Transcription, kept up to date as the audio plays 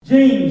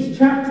James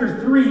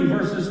chapter 3,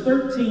 verses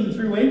 13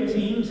 through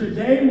 18.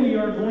 Today we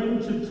are going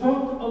to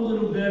talk a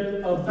little bit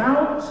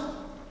about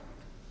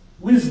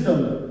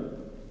wisdom.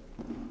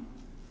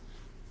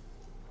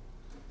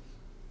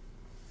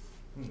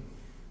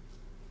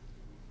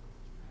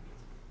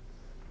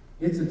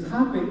 It's a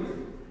topic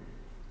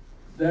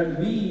that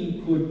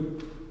we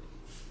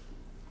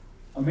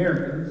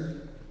Americans,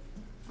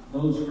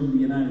 those from the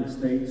United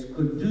States,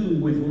 could do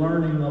with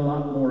learning a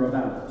lot more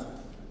about.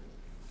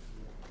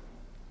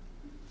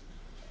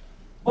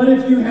 But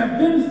if you have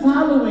been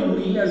following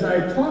me as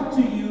I talk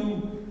to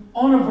you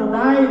on a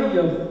variety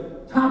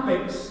of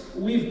topics,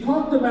 we've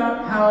talked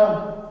about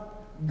how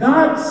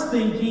God's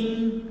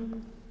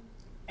thinking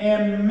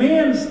and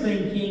man's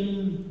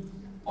thinking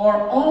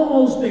are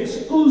almost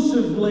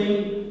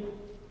exclusively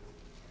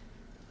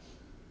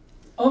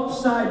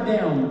upside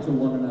down to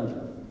one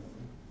another.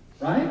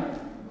 Right?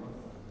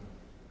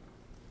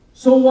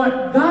 So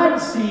what God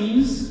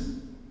sees,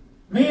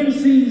 man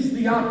sees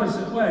the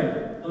opposite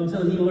way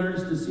until he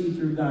learns to see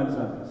through God's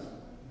eyes.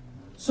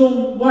 So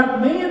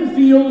what man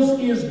feels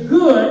is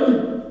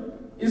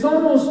good is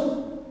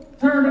almost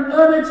turned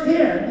on its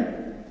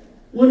head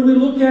when we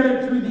look at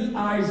it through the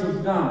eyes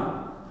of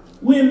God.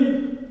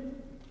 When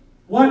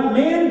what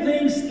man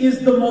thinks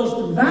is the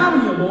most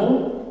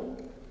valuable,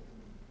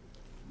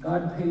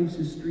 God paves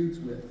his streets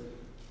with.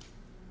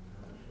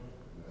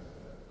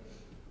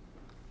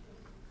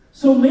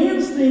 So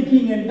man's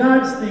thinking and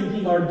God's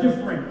thinking are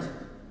different.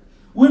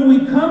 When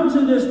we come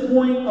to this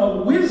point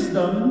of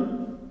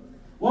wisdom,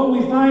 what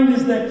we find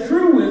is that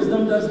true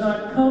wisdom does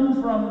not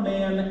come from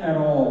man at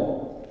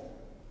all.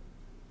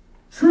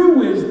 True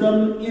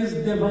wisdom is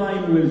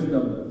divine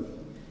wisdom.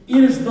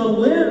 It is the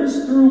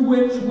lens through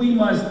which we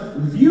must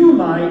view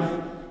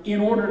life in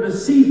order to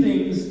see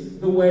things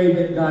the way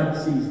that God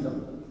sees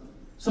them.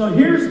 So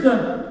here's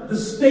the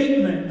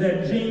statement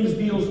that James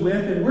deals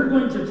with, and we're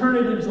going to turn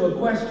it into a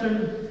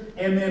question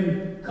and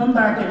then come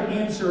back and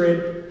answer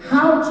it.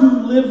 How to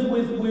live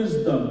with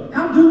wisdom.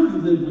 How do you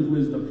live with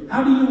wisdom?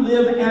 How do you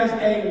live as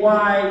a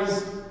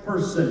wise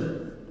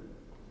person?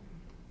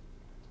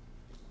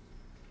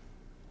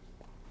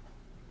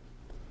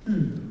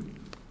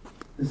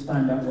 Let's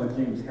find out what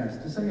James has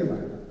to say about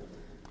it.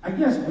 I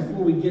guess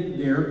before we get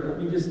there,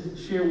 let me just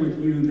share with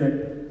you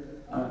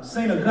that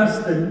St.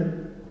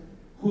 Augustine,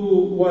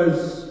 who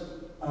was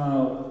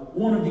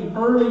one of the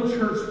early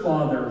church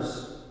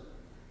fathers,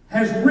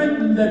 has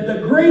written that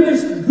the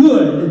greatest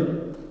good,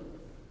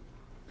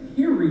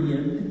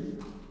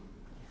 period,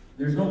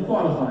 there's no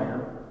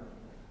qualifier,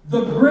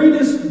 the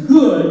greatest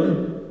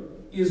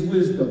good is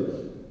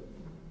wisdom.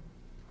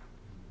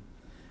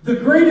 The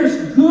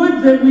greatest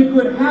good that we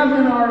could have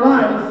in our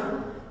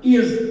life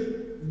is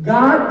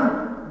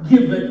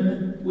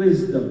God-given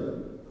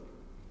wisdom.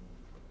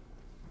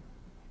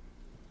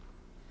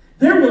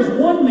 There was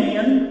one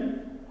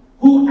man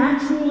who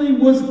actually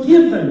was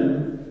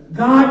given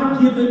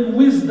God-given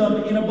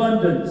wisdom in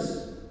abundance.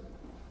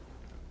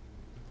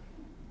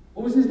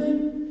 What was his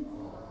name?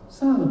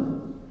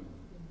 Solomon.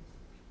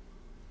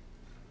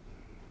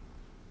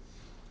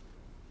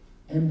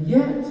 And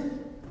yet,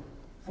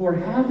 for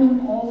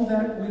having all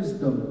that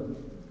wisdom,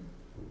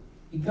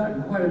 he got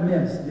in quite a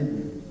mess,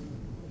 didn't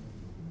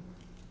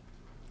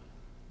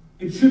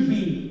he? It should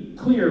be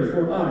clear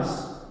for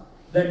us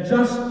that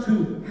just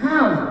to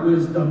have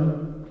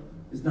wisdom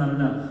is not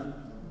enough.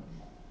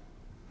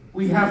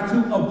 We have to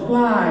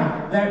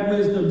apply that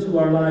wisdom to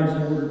our lives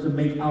in order to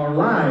make our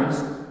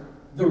lives,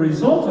 the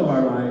result of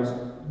our lives,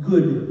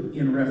 good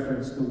in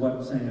reference to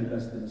what St.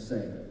 Augustine is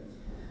saying.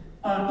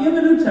 In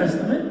the New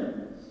Testament,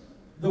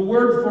 the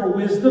word for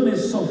wisdom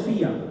is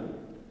Sophia.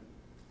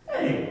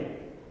 Hey,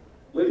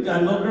 we've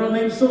got a little girl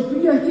named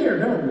Sophia here,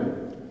 don't we?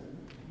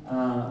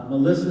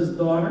 Melissa's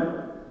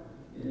daughter,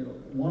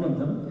 one of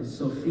them is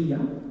Sophia,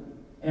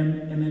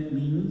 and it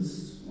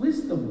means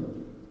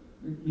wisdom.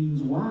 It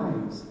means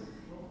wise.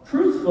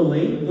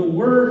 Truthfully, the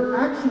word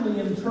actually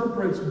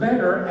interprets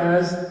better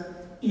as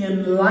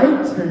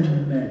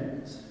enlightenment.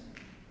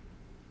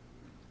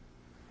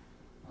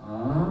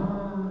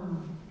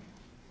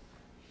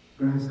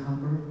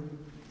 Grasshopper.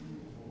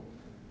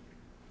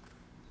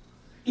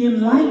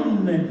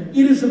 Enlightenment.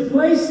 It is a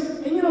place,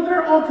 and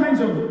there are all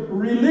kinds of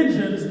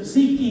religions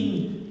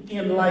seeking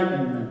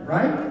enlightenment,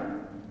 right?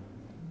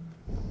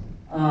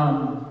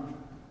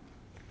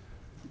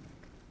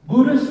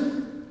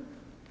 Buddhists,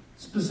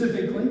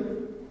 specifically,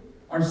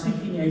 are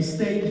seeking a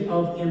stage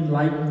of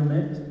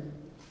enlightenment.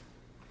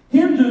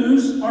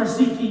 Hindus are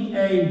seeking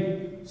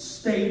a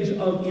stage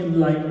of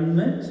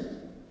enlightenment.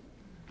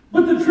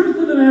 But the truth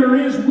of the matter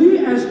is, we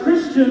as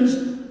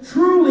Christians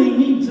truly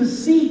need to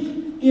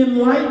seek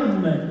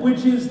enlightenment,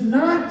 which is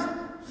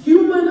not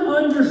human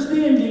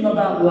understanding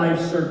about life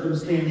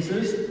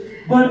circumstances,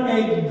 but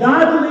a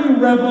godly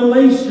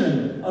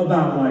revelation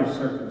about life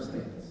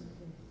circumstances.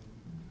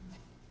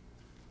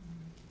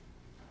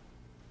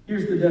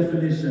 Here's the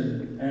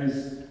definition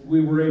as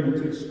we were able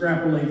to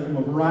extrapolate from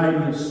a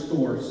variety of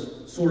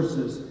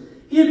sources.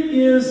 It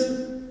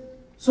is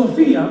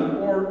Sophia,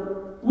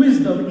 or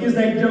wisdom is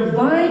a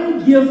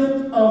divine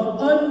gift of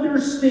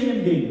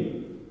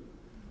understanding,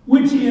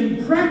 which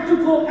in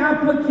practical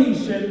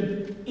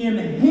application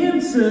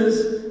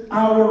enhances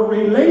our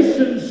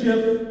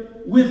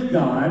relationship with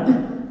God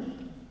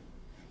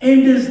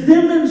and is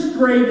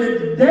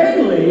demonstrated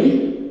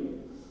daily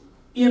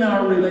in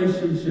our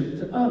relationship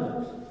to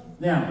others.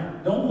 Now,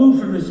 don't move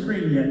from the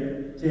screen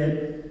yet,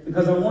 Ted,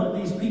 because I want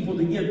these people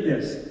to get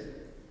this.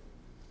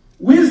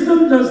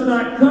 Wisdom does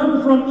not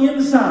come from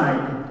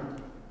inside.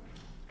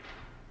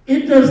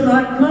 It does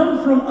not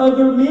come from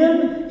other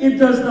men. It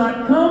does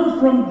not come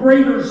from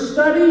greater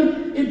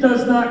study. It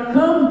does not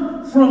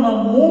come from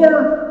a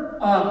more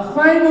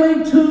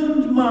finely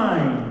tuned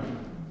mind.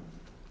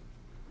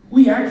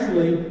 We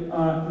actually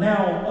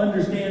now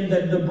understand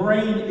that the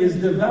brain is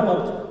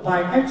developed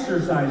by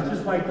exercise,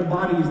 just like the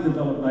body is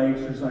developed by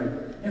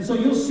exercise. And so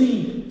you'll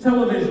see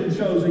television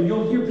shows and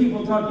you'll hear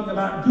people talking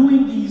about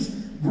doing these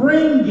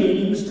brain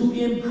games to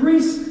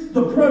increase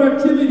the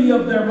productivity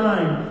of their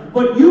mind.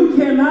 But you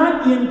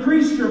cannot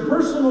increase your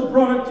personal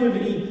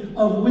productivity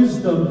of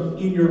wisdom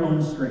in your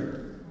own strength.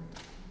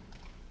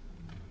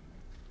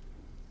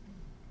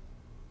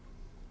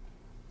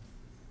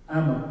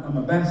 I'm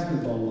a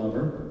basketball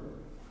lover,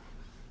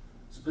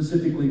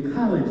 specifically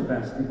college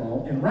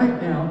basketball. And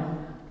right now,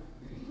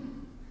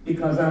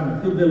 because I'm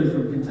a hillbilly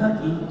from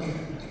Kentucky,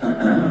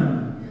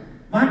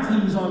 my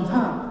team's on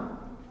top.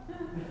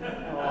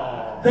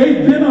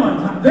 They've been on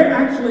top. They're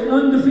actually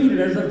undefeated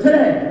as of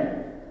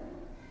today.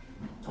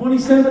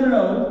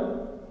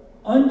 27-0,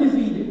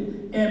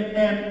 undefeated.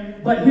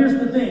 But here's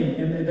the thing,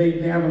 and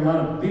they have a lot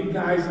of big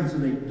guys, and so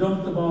they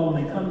dunk the ball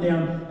and they come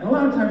down, and a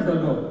lot of times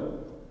they'll go,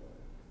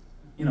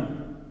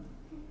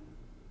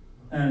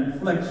 and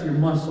flex your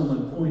muscle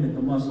and point at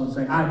the muscle and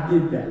say, I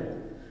did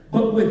that.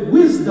 But with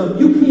wisdom,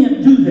 you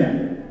can't do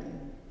that.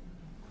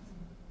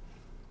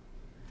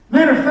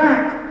 Matter of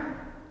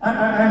fact,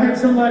 I had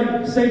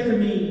somebody say to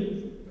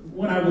me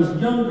when I was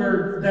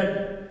younger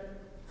that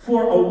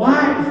for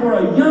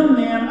a young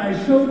man,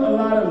 I showed a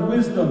lot of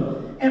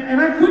wisdom. And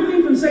I couldn't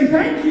even say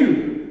thank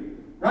you,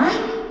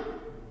 right?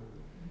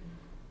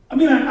 I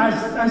mean,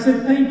 I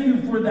said thank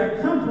you for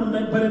that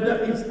compliment, but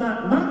it's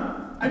not,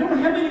 I don't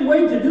have any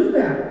way to do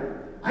that.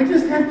 I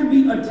just have to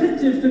be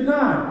attentive to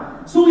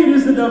God. So it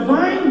is a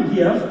divine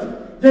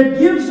gift that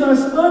gives us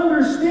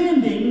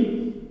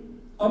understanding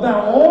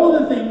about all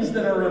of the things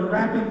that are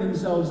unwrapping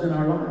themselves in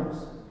our lives.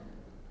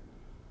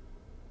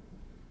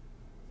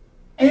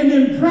 And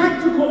in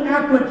practical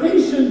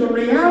application, the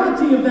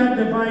reality of that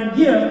divine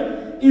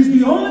gift is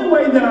the only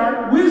way that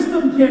our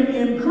wisdom can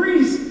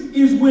increase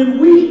is when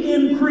we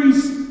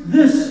increase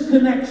this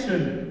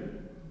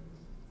connection.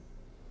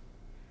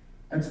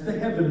 That's the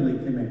heavenly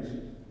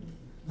connection,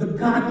 the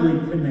godly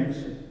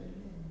connection.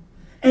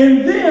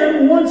 And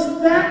then once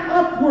that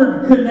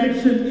upward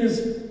connection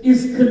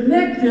is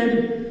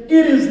connected,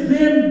 it is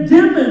then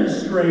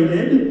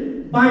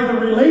demonstrated by the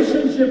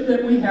relationship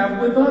that we have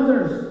with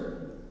others.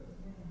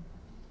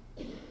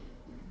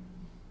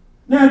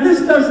 Now, this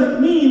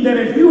doesn't mean that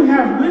if you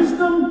have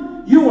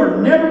wisdom, you are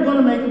never going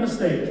to make a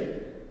mistake.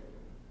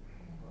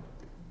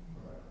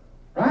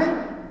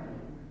 Right?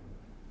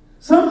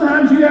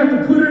 Sometimes you have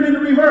to put it in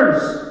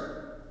reverse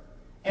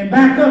and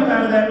back up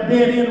out of that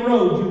dead-end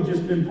road you've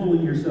just been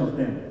pulling yourself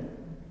down.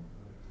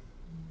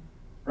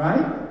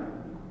 Right?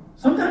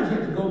 Sometimes you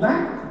have to go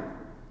back.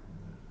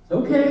 It's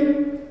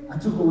okay, I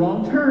took a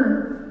wrong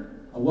turn.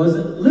 I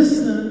wasn't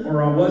listening,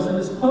 or I wasn't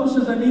as close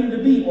as I needed to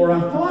be, or I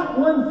thought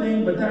one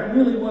thing, but that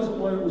really wasn't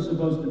what it was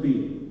supposed to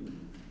be.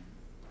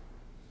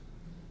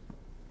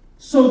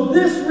 So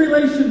this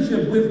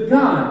relationship with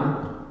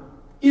God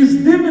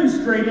is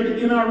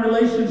demonstrated in our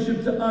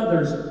relationship to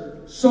others,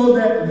 so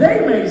that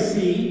they may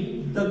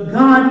see the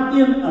God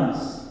in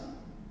us.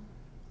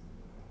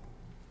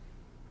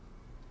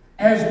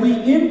 As we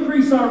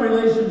increase our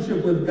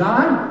relationship with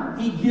God,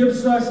 He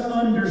gives us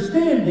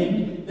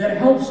understanding that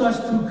helps us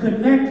to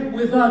connect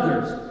with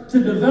others,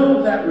 to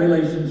develop that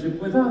relationship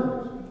with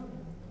others.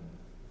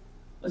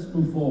 Let's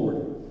move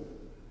forward.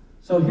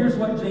 So here's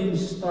what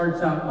James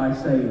starts out by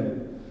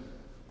saying.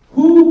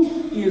 Who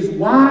is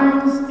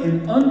wise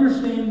and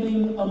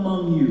understanding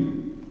among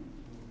you?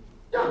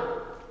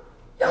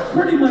 Y'all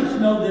pretty much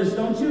know this,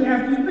 don't you?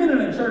 After you've been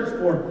in a church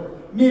for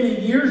many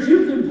years,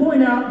 you can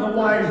point out the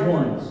wise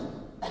ones.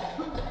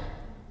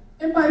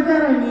 And by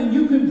that I mean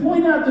you can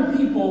point out to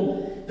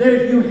people that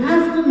if you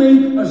have to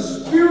make a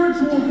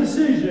spiritual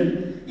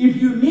decision, if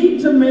you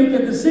need to make a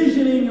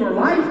decision in your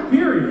life,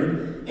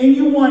 period, and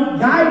you want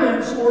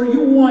guidance or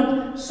you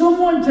want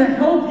someone to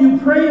help you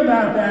pray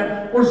about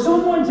that or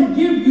someone to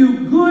give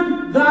you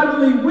good,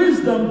 godly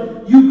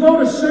wisdom, you go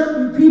to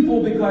certain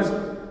people because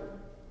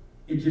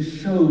it just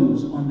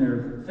shows on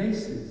their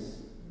faces.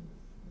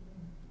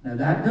 Now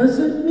that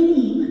doesn't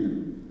mean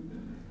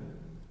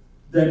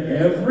that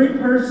every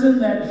person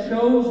that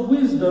shows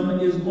wisdom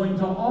is going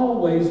to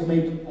always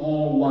make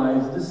all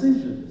wise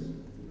decisions.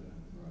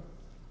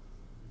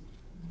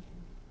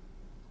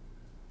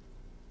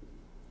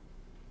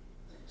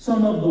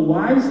 Some of the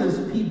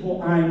wisest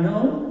people I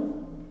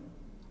know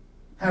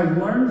have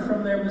learned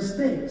from their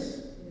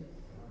mistakes,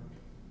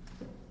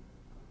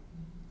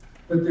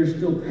 but they're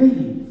still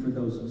paying for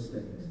those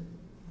mistakes.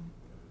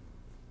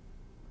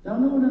 Y'all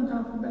know what I'm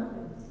talking about?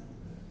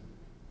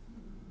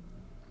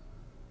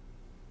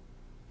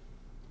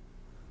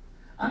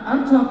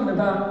 I'm talking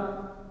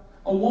about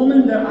a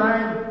woman that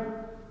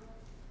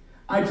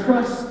I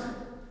trust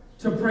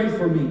to pray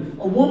for me.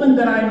 A woman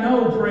that I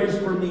know prays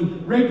for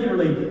me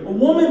regularly. A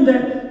woman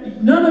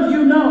that none of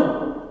you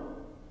know,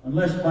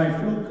 unless by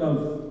fluke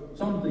of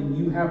something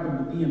you happen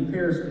to be in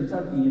Paris,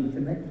 Kentucky, and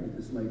connect with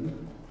this lady.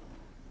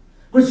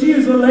 But she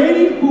is a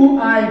lady who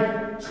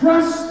I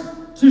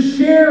trust to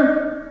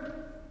share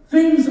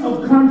things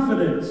of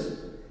confidence.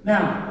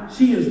 Now,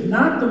 she is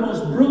not the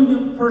most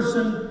brilliant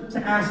person to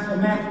ask a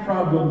math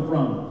problem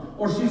from,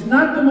 or she's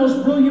not the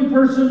most brilliant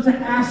person to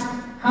ask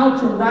how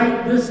to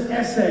write this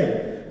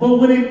essay. But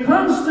when it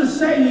comes to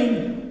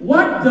saying,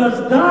 what does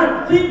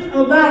God think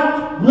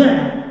about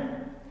that?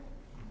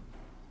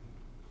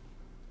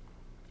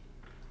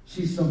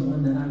 She's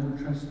someone that I would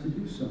trust to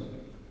do so.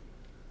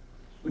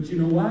 But you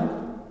know what?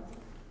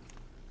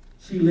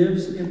 She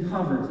lives in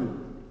poverty.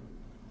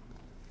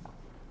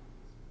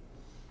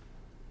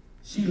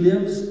 She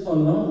lives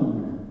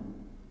alone.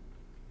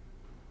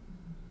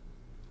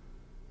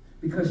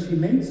 Because she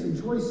made some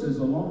choices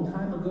a long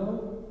time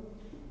ago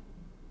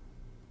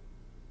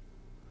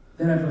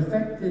that have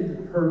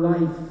affected her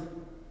life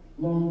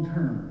long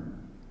term.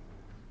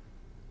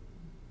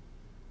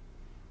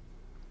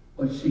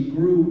 But she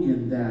grew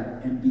in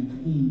that and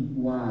became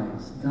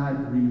wise.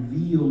 God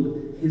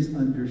revealed his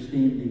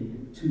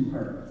understanding to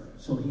her.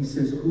 So he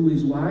says, who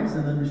is wise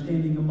and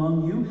understanding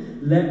among you?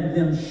 Let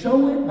them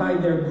show it by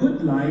their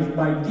good life,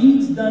 by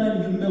deeds done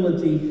in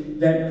humility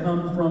that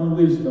come from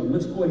wisdom.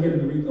 Let's go ahead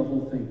and read the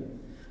whole thing.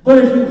 But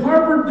if you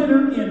harbor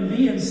bitter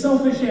envy and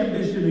selfish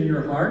ambition in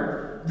your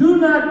heart, do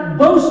not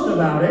boast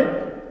about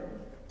it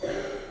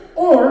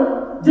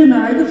or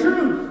deny the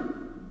truth.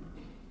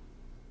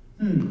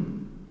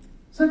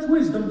 Such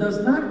wisdom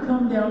does not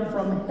come down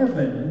from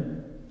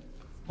heaven,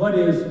 but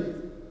is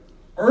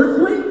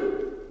earthly,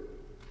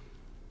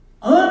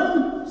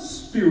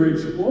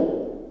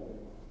 unspiritual,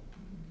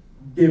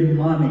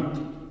 demonic.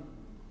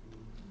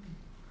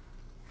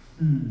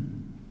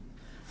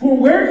 For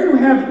where you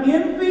have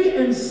envy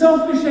and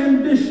selfish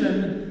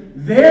ambition,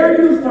 there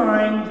you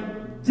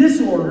find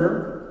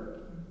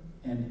disorder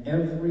and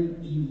every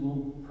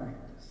evil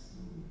practice.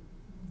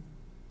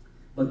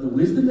 But the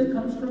wisdom that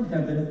comes from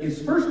heaven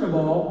is, first of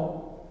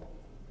all,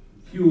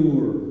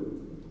 pure,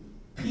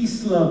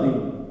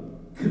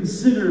 peace-loving,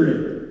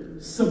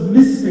 considerate,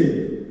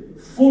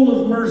 submissive,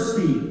 full of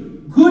mercy,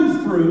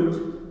 good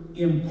fruit,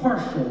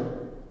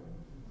 impartial,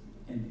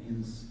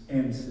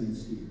 and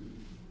sincere.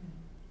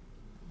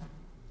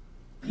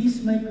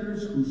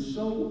 Peacemakers who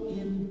sow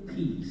in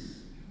peace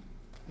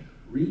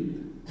reap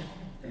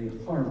a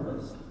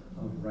harvest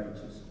of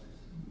righteousness.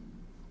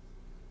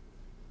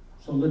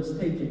 So let's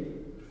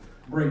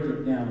break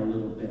it down a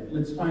little bit.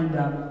 Let's find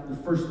out the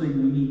first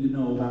thing we need to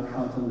know about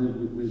how to live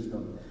with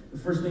wisdom. The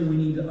first thing we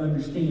need to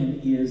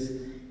understand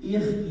is,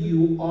 if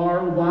you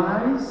are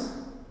wise,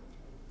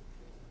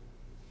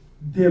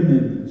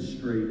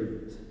 demonstrate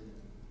it.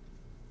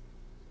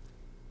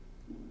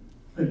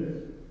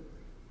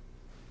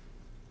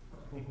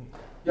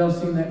 Y'all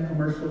seen that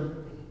commercial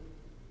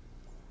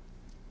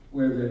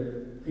where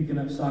they're picking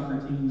up soccer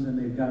teams and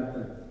they've got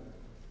the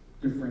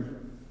different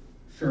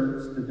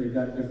shirts that they've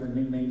got different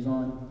nicknames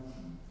on?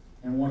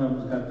 And one of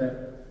them's got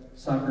that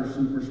soccer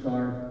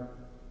superstar,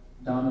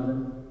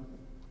 Donovan.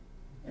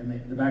 And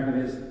the back of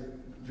his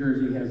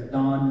jersey has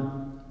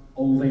Don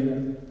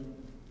Ovan,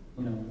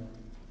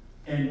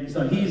 And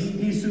so he's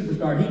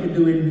superstar. He can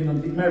do anything on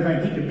the team. Matter of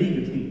fact, he could lead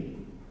the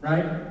team,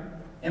 right?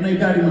 And they've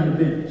got him on the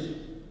bench.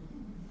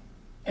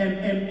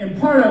 And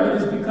part of it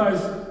is because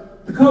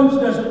the coach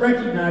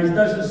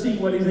doesn't see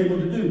what he's able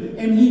to do.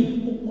 And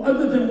he,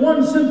 other than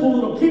one simple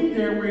little kick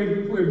there where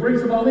he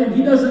brings the ball in,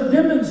 he doesn't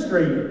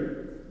demonstrate it.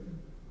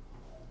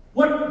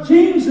 What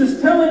James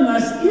is telling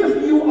us,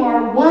 if you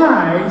are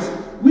wise,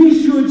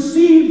 we should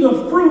see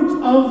the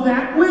fruit of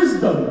that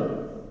wisdom.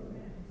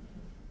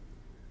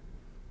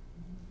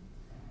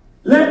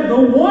 Let the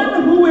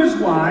one who is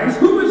wise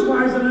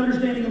and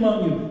understanding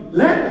among you,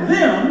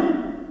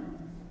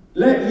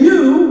 let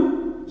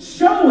you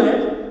show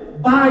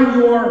it by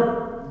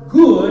your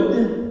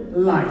good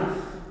life.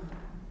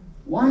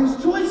 Wise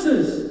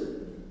choices.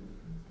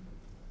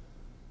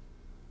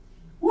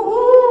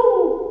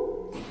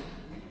 Woohoo!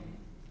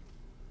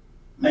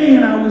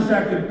 Man, I wish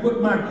I could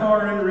put my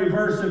car in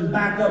reverse and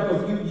back up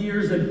a few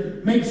years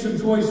and make some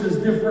choices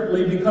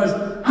differently, because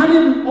I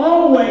didn't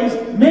always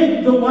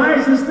make the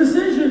wisest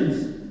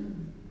decisions.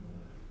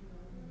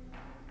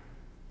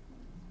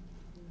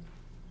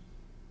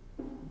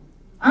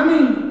 I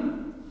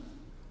mean,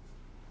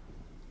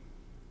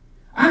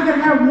 I could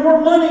have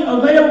more money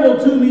available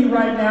to me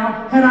right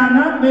now had I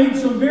not made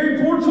some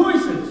very poor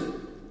choices.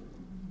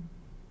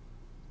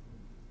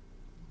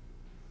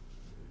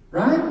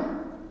 Right?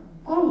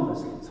 All of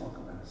us can talk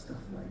about stuff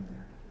like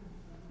that.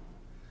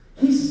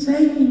 He's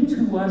saying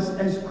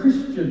as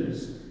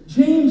Christians.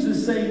 James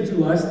is saying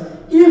to us,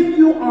 if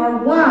you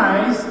are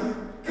wise,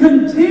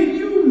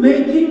 continue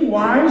making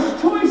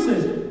wise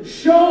choices.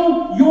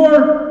 Show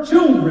your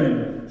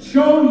children,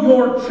 show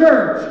your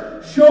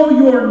church, show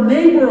your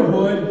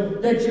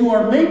neighborhood that you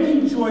are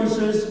making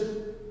choices,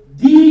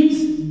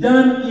 deeds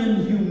done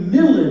in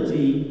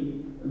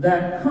humility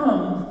that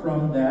come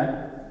from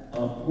that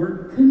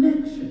upward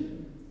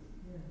connection.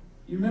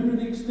 You remember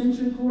the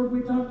extension cord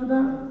we talked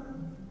about?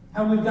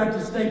 How we've got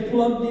to stay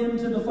plugged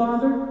into the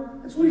Father?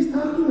 That's what he's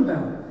talking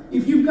about.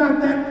 If you've got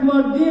that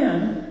plugged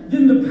in,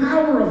 then the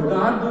power of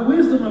God, the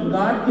wisdom of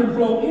God can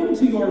flow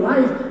into your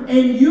life,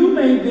 and you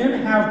may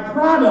then have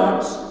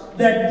products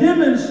that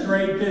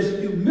demonstrate this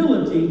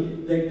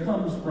humility that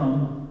comes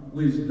from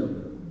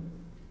wisdom.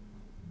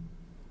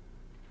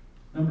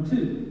 Number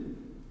 2,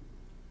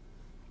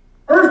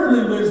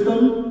 earthly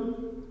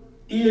wisdom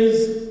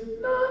is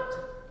not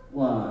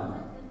wise.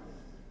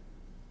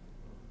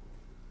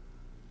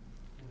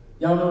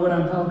 Y'all know what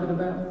I'm talking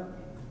about?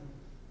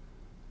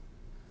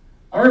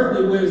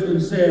 Earthly wisdom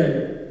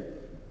said,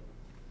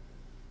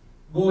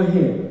 go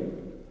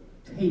ahead,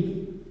 take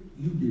it.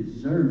 You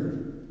deserve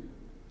it.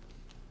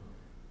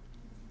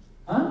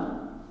 Huh?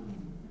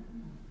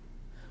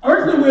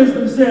 Earthly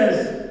wisdom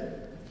says,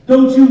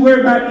 don't you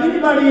worry about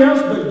anybody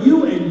else but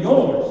you and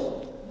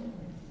yours.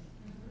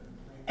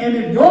 And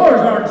if yours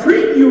aren't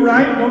treating you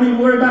right, don't even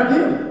worry about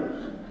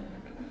them.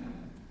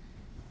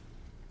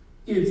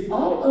 It's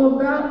all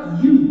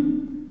about you.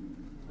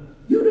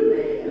 You the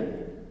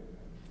man.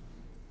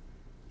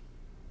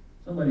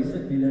 Somebody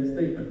sent me that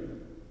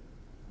statement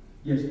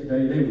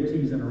yesterday. They were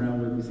teasing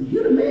around with me. Said,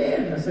 you the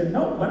man. I said,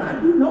 no, but I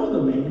do know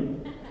the man.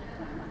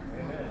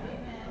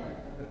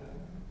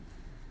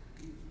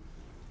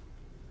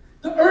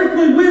 The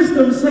earthly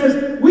wisdom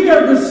says we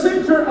are the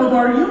center of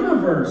our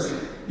universe.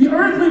 The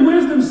earthly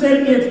wisdom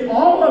said it's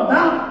all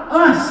about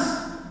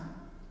us.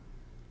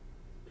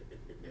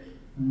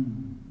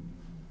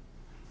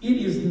 It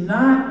is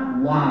not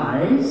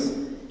wise.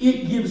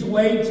 It gives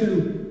way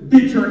to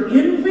bitter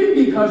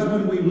envy, because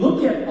when we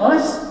look at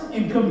us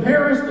and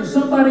compare us to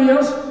somebody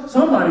else,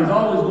 somebody's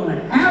always going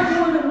to have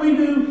more than we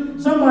do.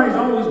 Somebody's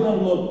always going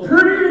to look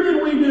prettier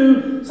than we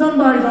do.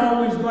 Somebody's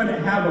always going to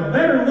have a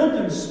better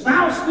looking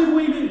spouse than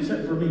we do,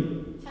 except for me.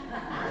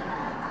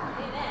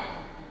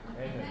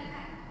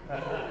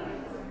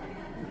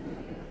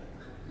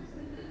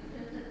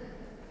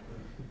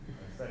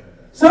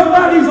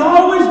 Somebody's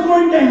always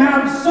going to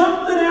have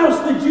something else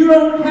that you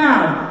don't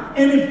have.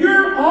 And if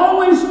you're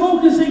always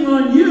focusing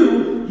on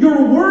you,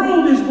 your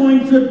world is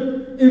going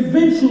to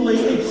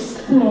eventually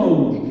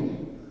explode.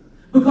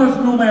 Because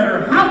no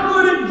matter how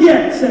good it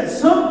gets, at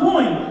some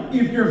point,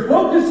 if your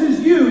focus is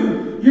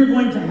you, you're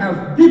going to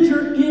have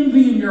bitter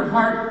envy in your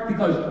heart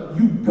because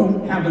you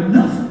don't have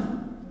enough.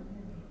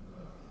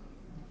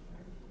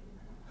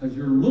 Because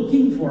you're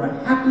looking for a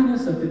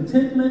happiness, a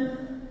contentment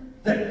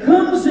that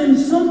comes in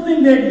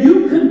something that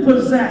you can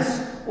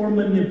possess or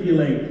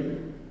manipulate.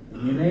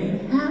 And it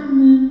ain't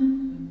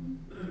happening.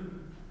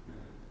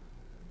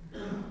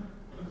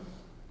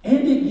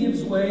 And it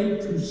gives way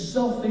to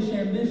selfish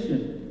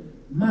ambition.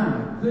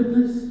 My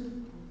goodness.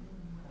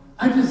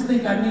 I just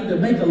think I need to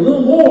make a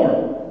little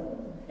more.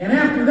 And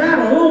after that,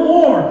 a little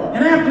more.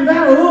 And after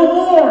that, a little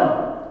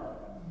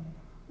more.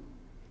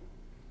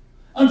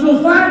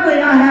 Until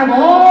finally I have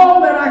all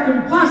that I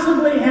can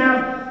possibly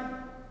have.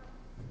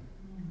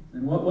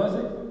 And what was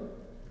it?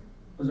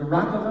 Was it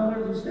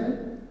Rockefeller who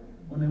said?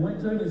 When they went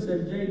to him and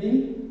said,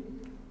 J.D.,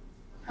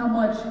 how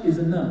much is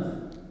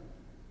enough?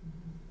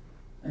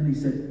 And he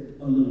said,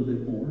 a little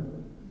bit more.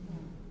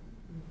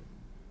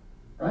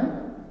 Right?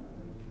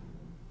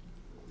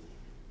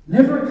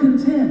 Never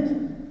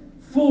content,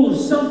 full of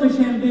selfish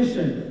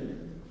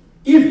ambition.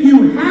 If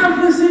you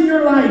have this in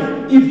your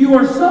life, if you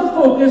are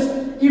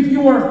self-focused, if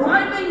you are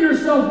finding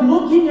yourself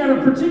looking at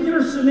a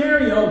particular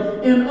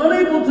scenario and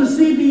unable to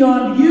see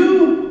beyond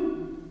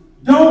you,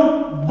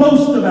 don't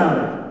boast about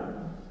it.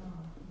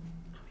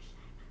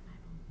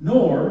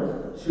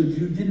 Nor should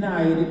you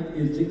deny it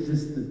its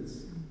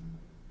existence.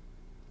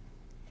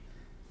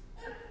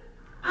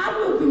 I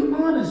will be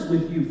honest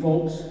with you,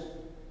 folks.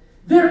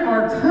 There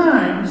are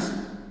times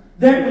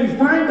that we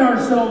find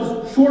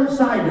ourselves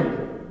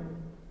short-sighted.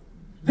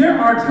 There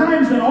are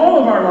times in all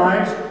of our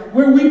lives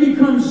where we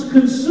become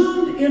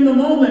consumed in the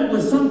moment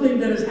with something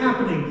that is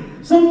happening,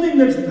 something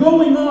that's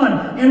going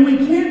on, and we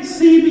can't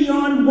see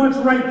beyond what's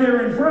right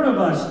there in front of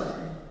us.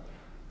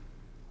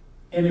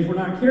 And if we're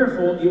not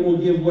careful, it will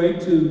give way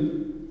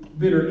to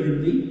bitter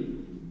envy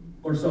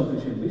or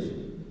selfish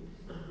ambition.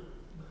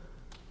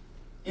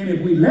 And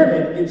if we let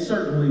it, it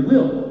certainly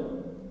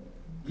will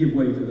give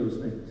way to those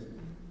things.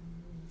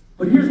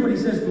 But here's what he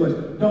says to us.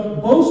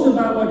 Don't boast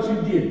about what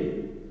you did.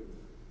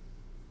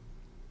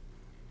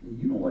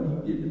 You know what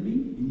he did to me,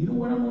 and you know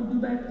what I'm going to do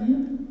back to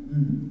him?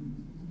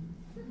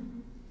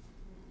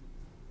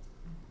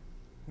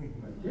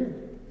 Right there.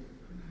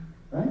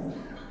 Right?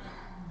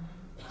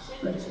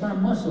 Flex my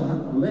muscle.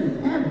 I'm going to let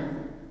him have it.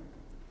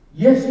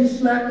 Yes, he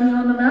slapped me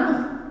on the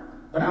mouth.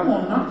 but I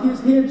want to knock his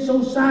head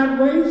so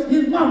sideways,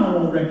 his mama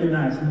won't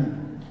recognize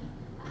him.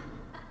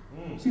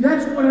 See,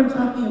 that's what I'm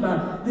talking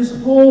about. This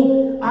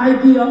whole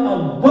idea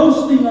of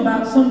boasting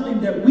about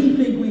something that we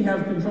think we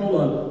have control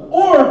of,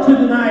 or to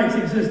deny its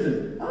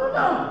existence. Oh,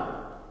 no.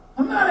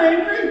 I'm not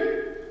angry.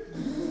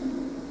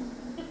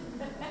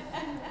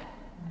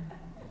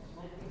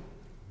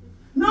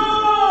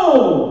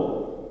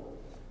 No!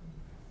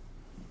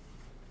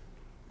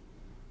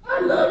 I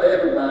love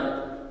everybody.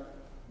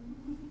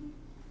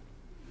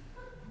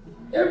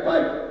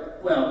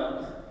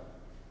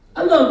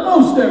 I love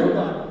most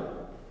everybody.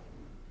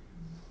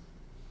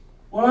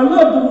 Well, I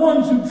love the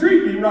ones who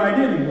treat me right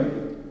anyway.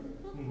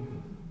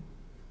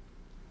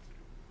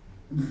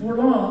 And before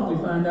long,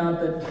 we find out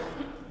that it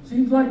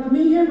seems like to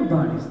me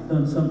everybody's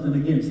done something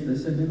against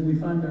us, and then we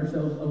find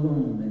ourselves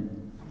alone.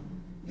 And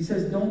he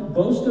says, don't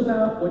boast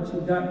about what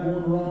you've got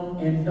going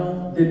wrong, and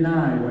don't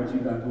deny what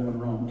you've got going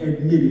wrong.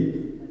 Admit it.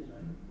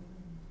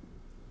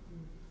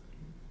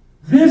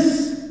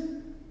 This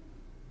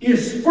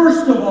is,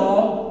 first of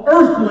all,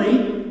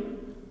 earthly,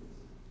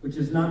 which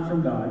is not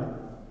from God.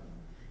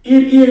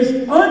 It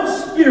is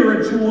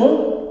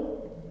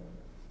unspiritual,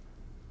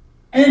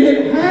 and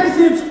it has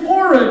its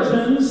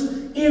origins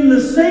in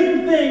the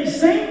same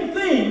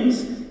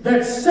things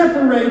that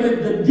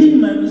separated the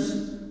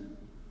demons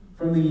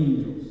from the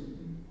angels.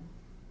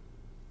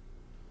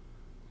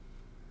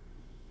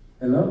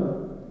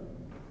 Hello?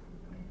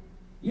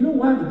 You know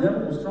why the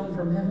devil was thrown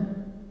from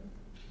heaven?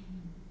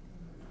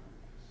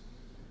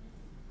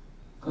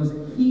 Because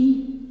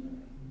he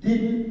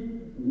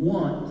didn't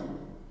want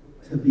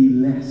to be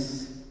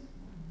less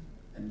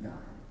than God.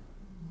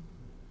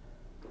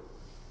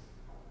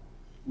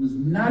 It was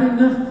not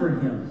enough for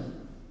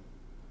him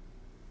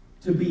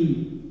to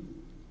be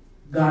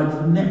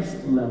God's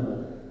next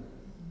level.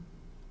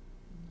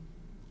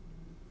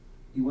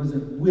 He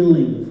wasn't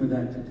willing for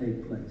that to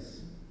take place.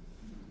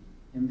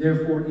 And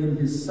therefore, in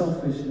his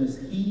selfishness,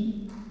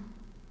 he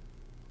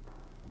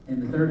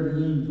and the third of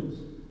the angels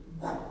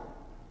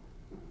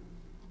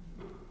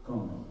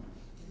gone.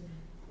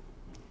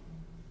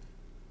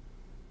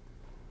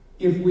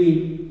 If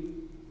we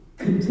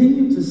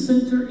continue to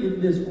center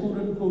in this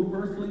quote-unquote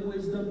earthly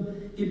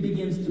wisdom, it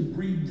begins to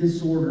breed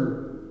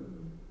disorder.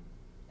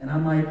 And I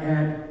might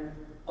add,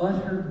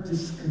 utter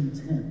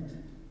discontent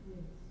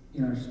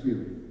in our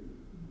spirit.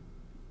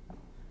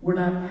 We're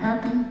not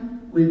happy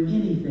with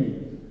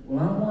anything.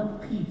 Well, I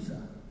want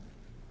pizza.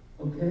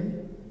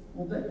 Okay?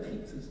 Well, that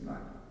pizza's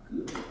not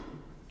good.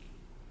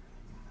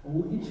 Well,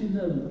 we'll get you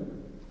another one.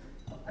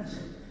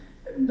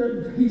 It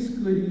doesn't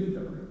taste good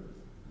either.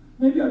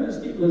 Maybe I'll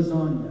just get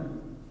lasagna.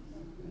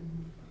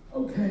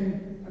 Okay,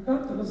 I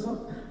got the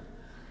lasagna.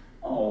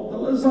 Oh, the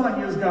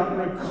lasagna's got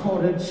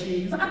ricotta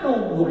cheese. I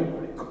don't like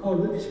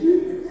ricotta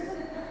cheese.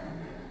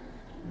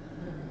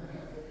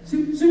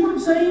 See what I'm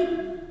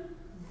saying?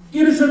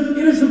 It is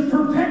a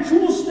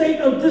perpetual state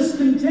of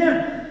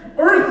discontent.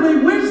 Earthly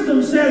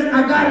wisdom says,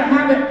 I gotta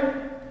have it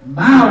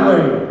my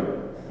way.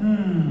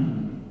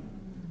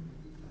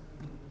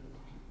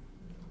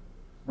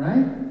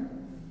 Right?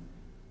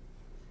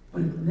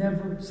 But it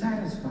never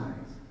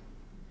satisfies.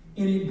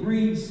 And it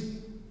breeds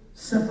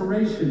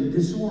separation,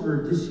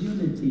 disorder,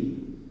 disunity.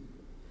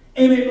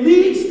 And it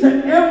leads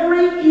to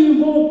every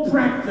evil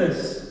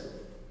practice.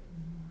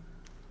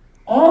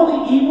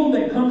 All the evil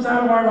that comes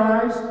out of our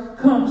lives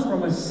comes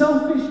from a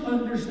selfish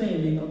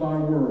understanding of our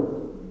world.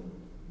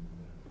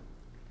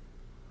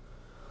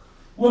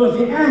 Well, if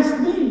you ask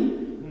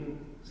me,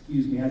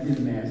 excuse me, I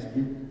didn't ask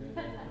you.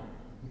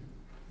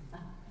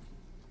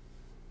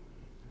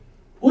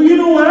 Well, you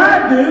know what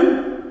I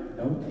do?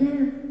 Don't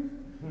care.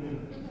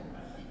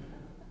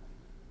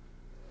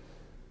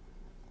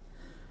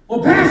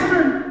 Well,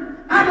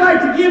 Pastor, I'd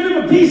like to give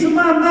him a piece of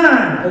my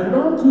mind. Hold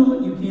on to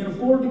it. You can't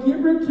afford to get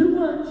rid of too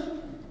much.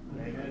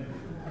 Amen.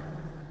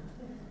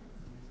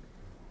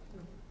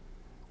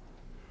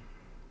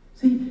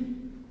 See,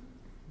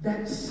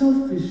 that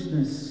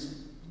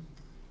selfishness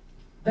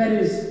that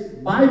is,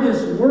 by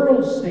this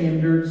world's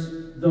standards,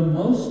 the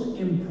most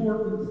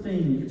important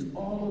thing. It's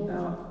all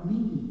about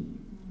me.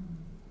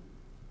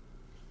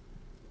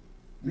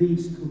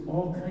 Leads to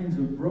all kinds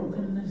of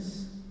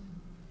brokenness,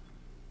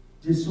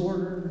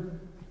 disorder,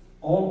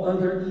 all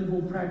other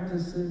evil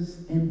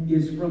practices, and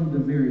is from the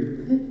very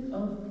pit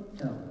of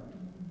hell.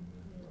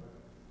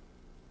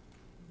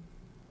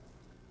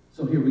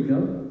 So here we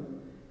go.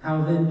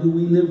 How then do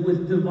we live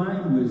with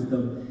divine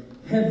wisdom?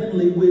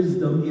 Heavenly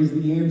wisdom is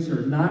the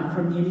answer, not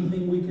from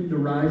anything we can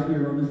derive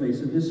here on the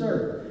face of this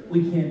earth.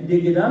 We can't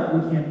dig it up.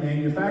 We can't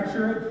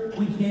manufacture it.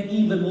 We can't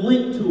even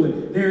link to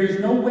it. There is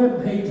no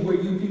web page where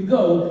you can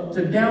go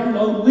to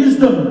download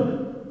wisdom.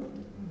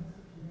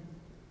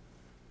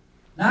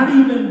 Not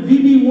even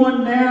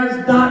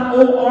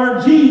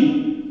vb1nas.org.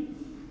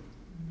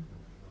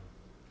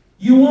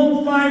 You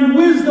won't find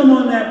wisdom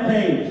on that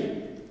page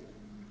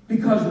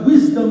because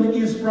wisdom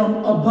is from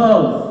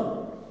above.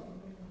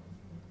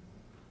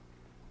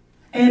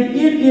 And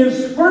it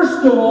is,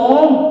 first of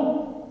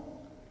all,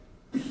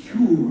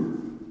 pure.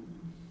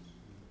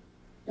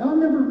 Y'all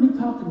remember me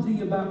talking to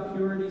you about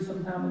purity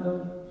some time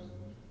ago?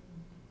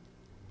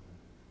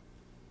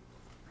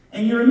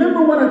 And you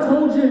remember what I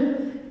told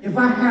you? If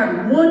I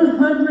had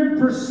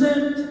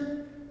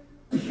 100%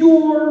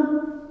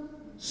 pure,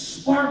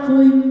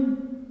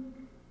 sparkling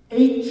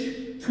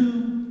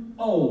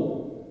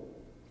H2O,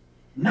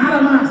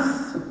 nada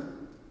más,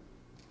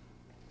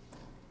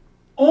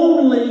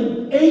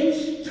 only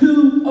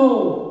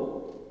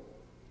H2O,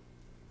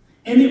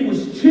 and it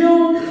was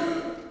chilled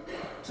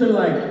to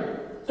like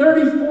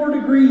 34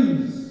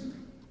 degrees,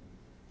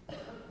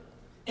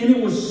 and it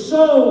was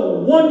so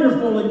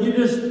wonderful, and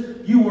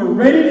you were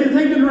ready to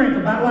take a drink,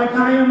 about like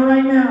I am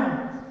right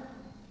now.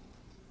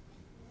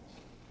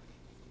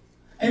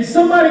 And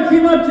somebody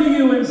came up to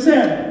you and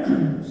said,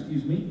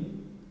 excuse me,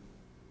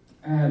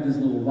 I have this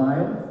little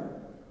vial,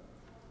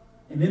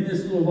 and in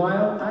this little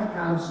vial I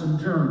have some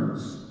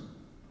germs.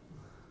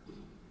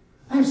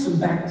 I have some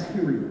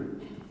bacteria.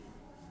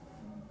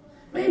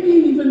 Maybe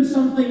even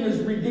something as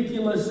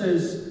ridiculous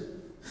as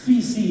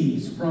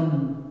feces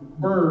from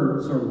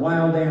birds or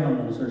wild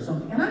animals or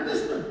something. And I'm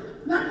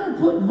not going to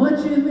put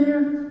much in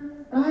there,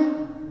 right?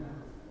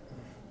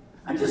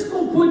 I'm just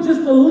going to put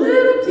just a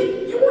little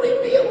teeny. You won't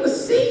even be able to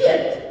see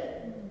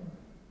it.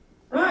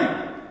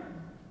 Right?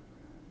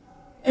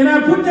 And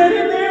I put that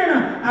in there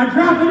and I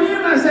drop it in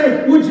and I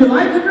say, would you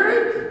like a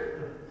drink?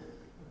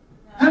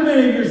 How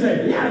many of you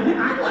say, yeah,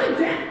 I'd like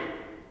that?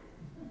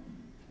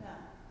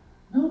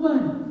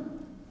 Nobody.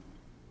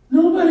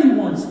 Nobody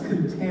wants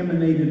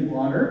contaminated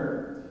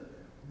water.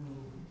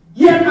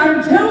 Yet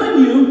I'm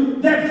telling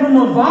you that from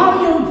a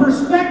volume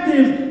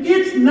perspective,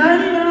 it's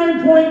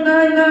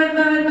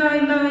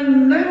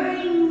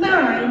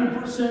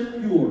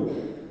 99.9999999% pure.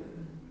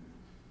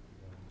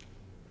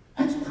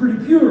 That's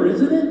pretty pure,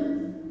 isn't it?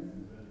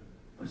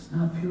 But it's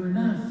not pure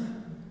enough.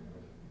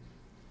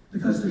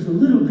 Because there's a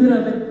little bit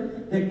of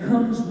it that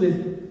comes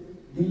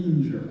with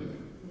danger.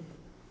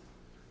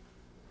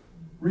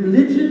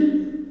 Religion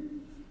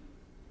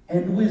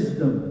and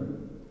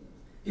wisdom,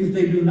 if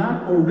they do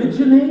not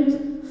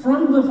originate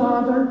from the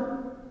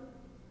Father,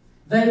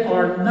 they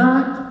are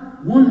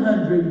not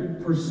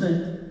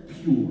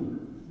 100% pure.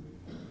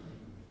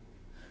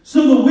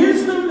 So the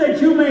wisdom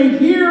that you may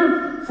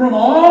hear from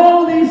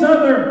all these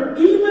other,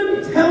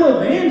 even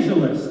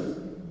televangelists,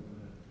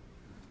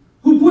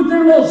 who put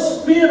their little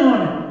spin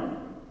on it,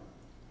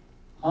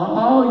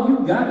 all you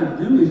got to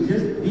do is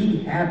just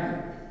be happy.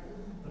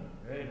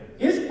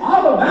 It's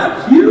all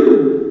about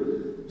you.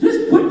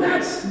 Just put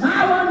that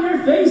smile on your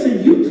face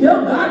and you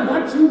tell God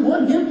what you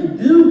want Him to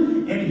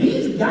do, and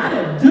He's got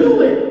to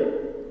do it.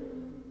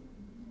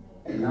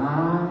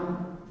 Lie.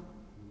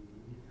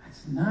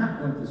 That's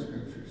not what the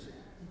Scripture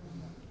says.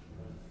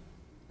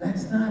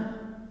 That's not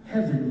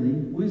heavenly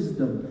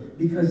wisdom,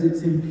 because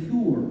it's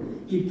impure.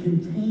 It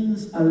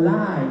contains a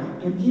lie,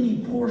 and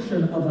any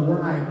portion of a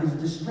lie is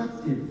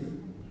destructive.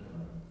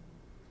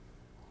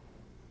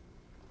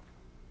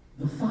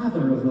 The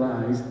father of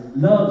lies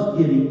loves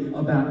getting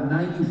about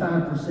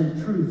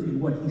 95% truth in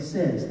what he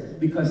says,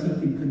 because he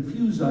can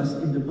confuse us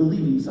into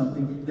believing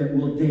something that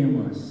will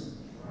damn us.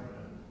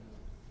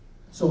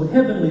 So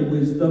heavenly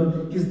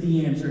wisdom is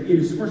the answer. It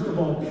is first of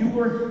all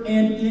pure,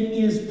 and it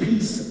is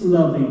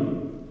peace-loving.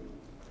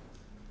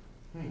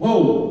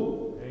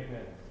 Whoa.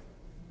 Amen.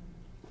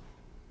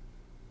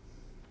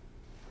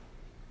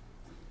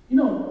 You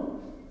know,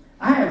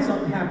 I had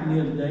something happen the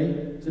other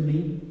day to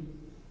me.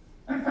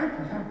 Matter of fact,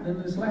 it happened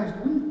in this last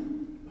week.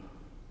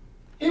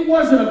 It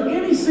wasn't of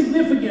any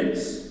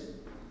significance,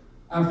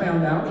 I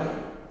found out,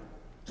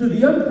 to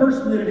the other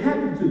person that it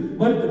happened to.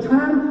 But at the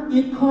time,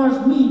 it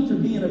caused me to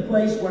be in a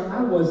place where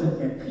I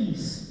wasn't at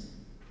peace.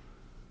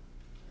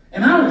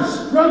 And I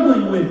was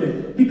struggling with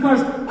it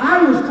because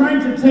I was trying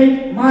to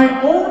take my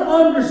own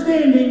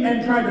understanding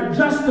and try to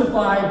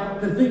justify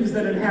the things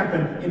that had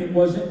happened. And it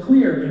wasn't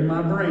clear in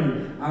my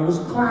brain. I was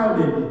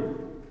clouded.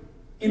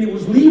 And it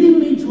was leading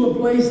me to a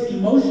place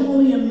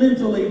emotionally and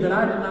mentally that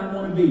I did not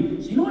want to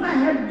be. So you know what I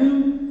had to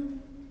do?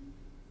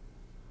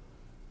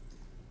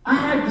 I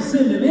had to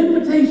send an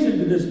invitation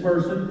to this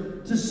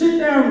person to sit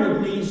down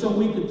with me so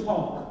we could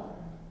talk.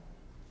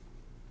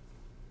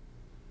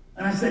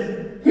 And I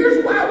said,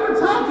 here's why we're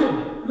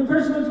talking. And the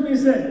person looked at me and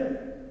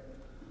said,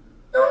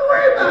 don't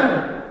worry about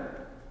it.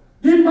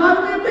 Didn't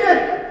bother me a bit.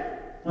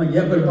 I'm like,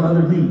 yeah, but it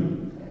bothered me.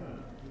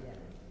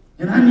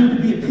 And I need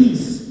to be at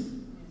peace.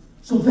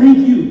 So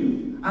thank you.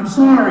 I'm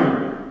sorry.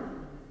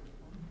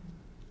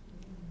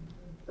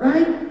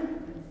 Right?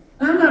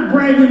 I'm not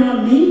bragging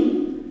on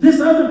me.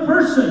 This other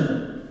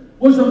person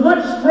was a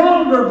much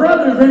stronger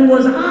brother than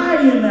was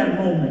I in that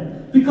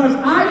moment, because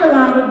I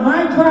allowed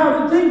my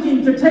clouded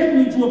thinking to take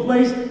me to a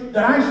place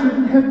that I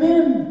shouldn't have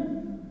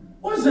been.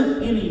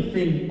 Wasn't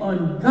anything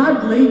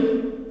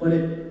ungodly, but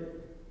it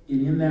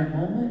in that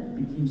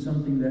moment became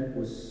something that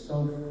was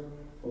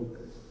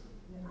self-focused.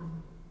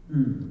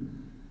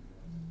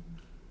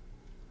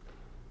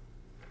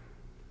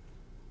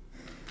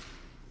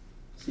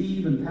 See,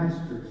 even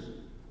pastors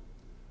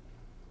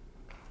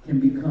can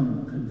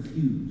become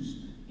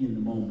confused in the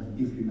moment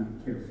if you're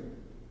not careful.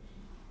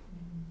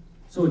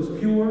 So it's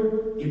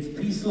pure, it's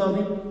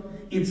peace-loving,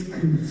 it's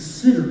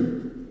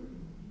considerate.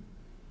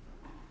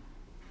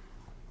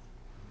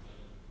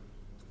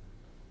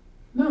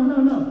 No.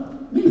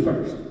 Me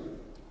first.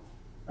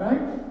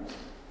 Right?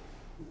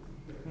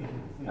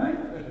 Right?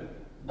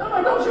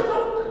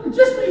 No,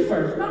 just me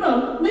first.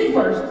 No, me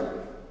first.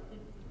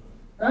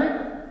 Right?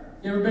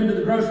 You ever been to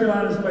the grocery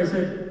line and somebody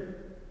said,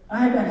 I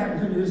had that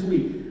happen to me this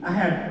week. I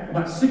had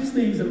about 6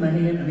 things in my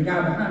hand, and the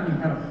guy behind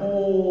me had a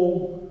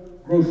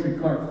whole grocery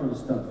cart full of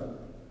stuff.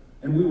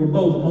 And we were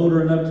both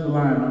motoring up to the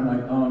line. I'm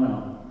like, oh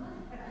no,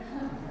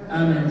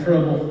 I'm in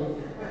trouble.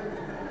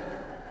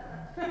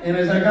 And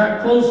as I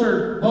got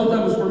closer, both of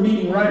us were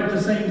meeting right at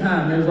the same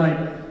time. It was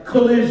like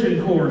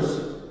collision course.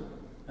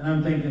 And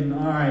I'm thinking,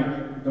 all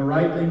right, the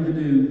right thing to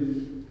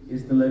do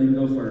is to let him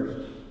go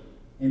first.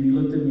 And he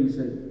looked at me and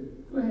said,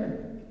 go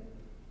ahead.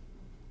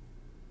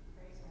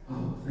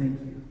 Oh, thank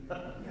you.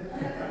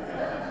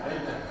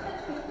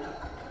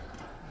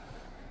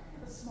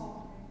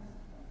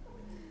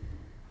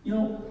 You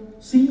know,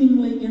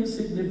 seemingly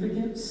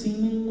insignificant,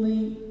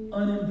 seemingly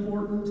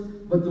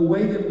unimportant, but the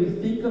way that we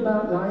think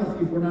about life,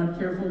 if we're not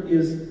careful,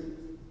 is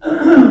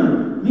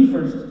me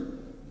first.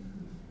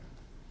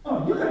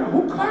 Oh, you got a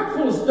whole cart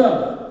full of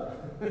stuff.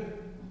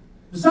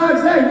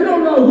 Besides that, you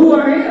don't know who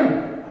I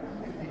am.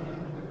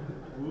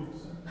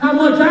 How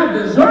much I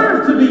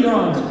deserve to be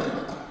honored.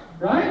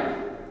 Right?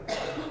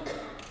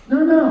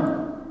 No.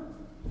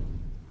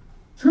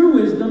 True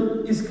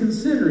wisdom is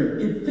considerate.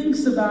 It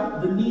thinks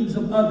about the needs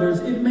of others.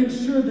 It makes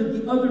sure that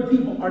the other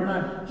people are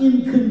not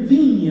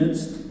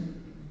inconvenienced,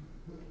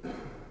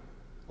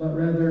 but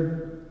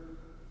rather,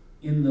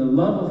 in the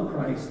love of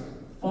Christ,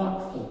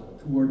 thoughtful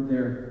toward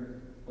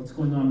what's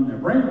going on in their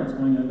brain, what's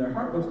going on in their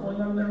heart, what's going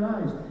on in their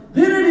lives.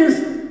 Then it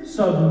is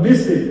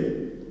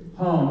submissive.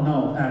 Oh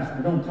no,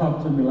 Pastor, don't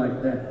talk to me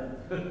like that.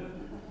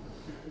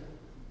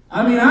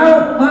 I mean, I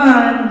don't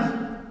mind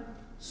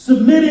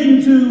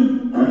submitting to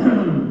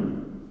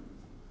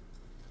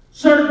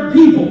certain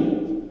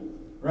people,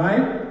 right?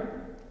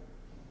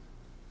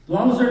 As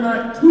long as they're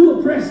not too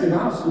oppressive,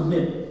 I'll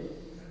submit.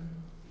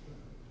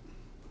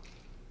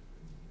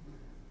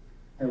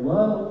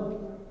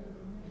 Hello?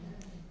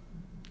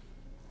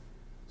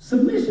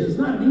 Submission is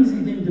not an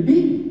easy thing to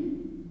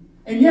be.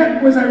 And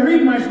yet, as I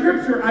read my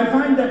scripture, I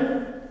find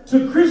that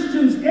to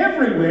Christians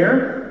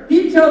everywhere,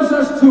 he tells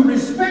us to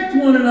respect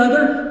one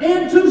another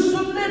and to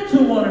submit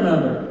to one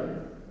another.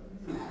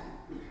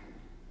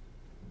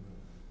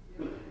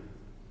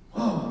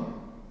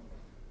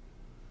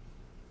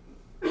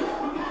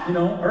 You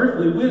know,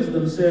 earthly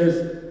wisdom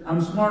says, I'm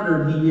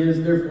smarter than he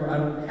is, therefore I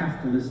don't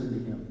have to listen to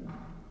him.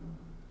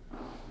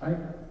 Right?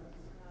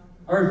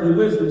 Earthly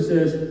wisdom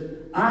says,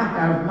 I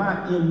have my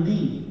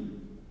MD.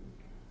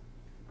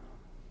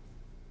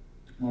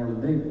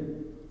 Marlon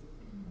David.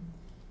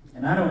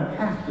 And I don't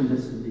have to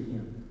listen to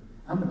him.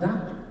 I'm a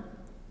doctor.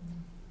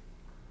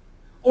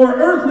 Or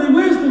earthly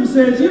wisdom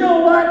says, you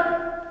know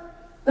what?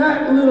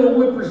 That little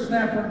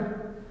whippersnapper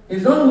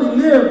has only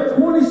lived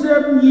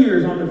 27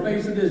 years on the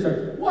face of this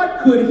earth.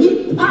 What could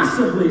he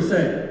possibly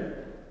say?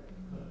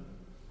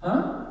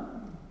 Huh?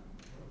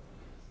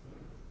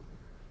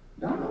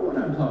 Y'all know what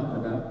I'm talking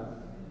about.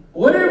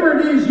 Whatever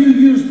it is you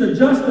use to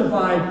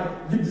justify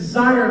the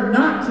desire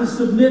not to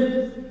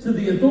submit to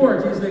the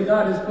authorities that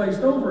God has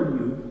placed over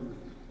you,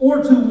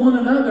 or to one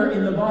another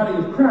in the body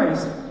of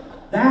Christ,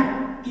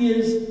 that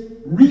is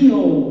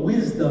real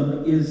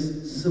wisdom,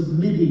 is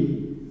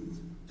submitting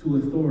to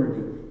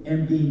authority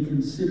and being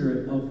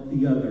considerate of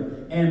the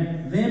other.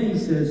 And then he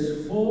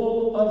says,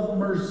 full of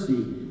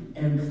mercy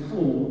and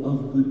full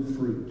of good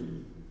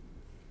fruit.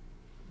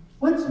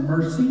 What's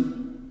mercy?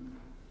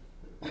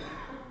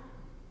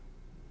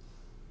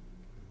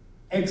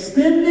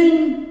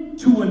 Extending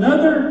to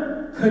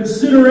another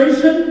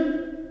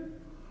consideration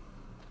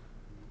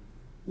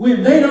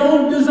when they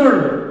don't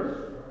deserve it.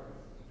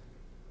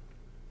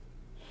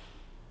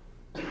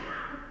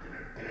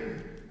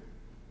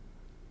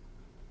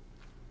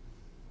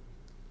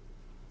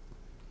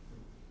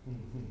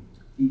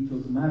 He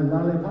took my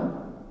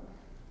lollipop.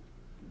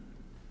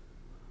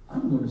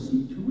 I'm going to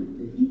see to it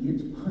that he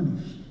gets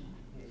punished.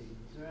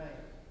 That's right.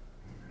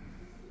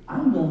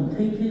 I'm going to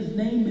take his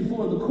name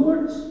before the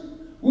courts.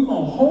 We're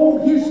going to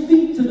hold his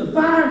feet to the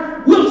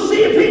fire. We'll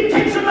see if he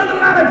takes another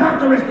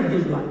lollipop the rest of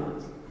his life.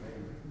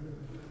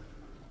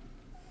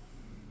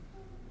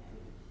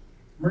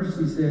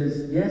 Mercy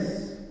says,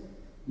 yes,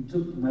 he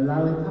took my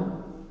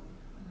lollipop.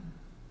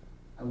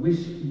 I wish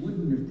he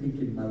wouldn't have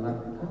taken my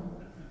lollipop.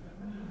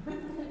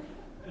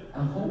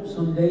 I hope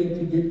someday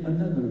to get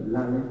another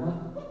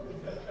lollipop.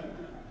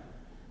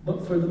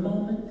 But for the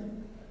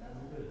moment,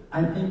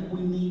 I think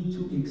we need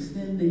to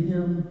extend to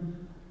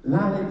him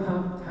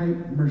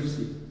lollipop-type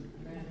mercy.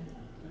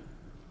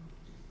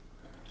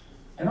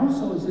 And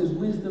also it says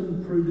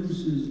wisdom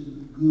produces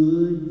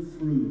good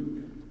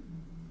fruit.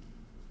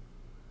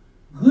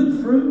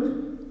 Good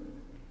fruit.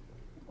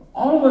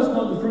 All of us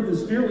know the fruit of the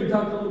Spirit. We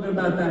talked a little bit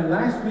about that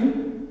last week.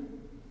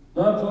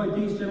 Love, joy,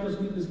 peace, gentleness,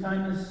 meekness,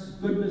 kindness,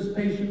 goodness,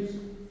 patience,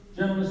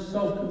 gentleness,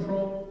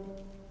 self-control.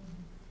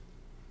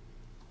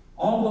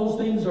 All those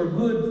things are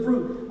good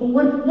fruit. But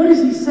what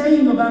is he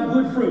saying about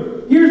good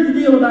fruit? Here's the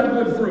deal about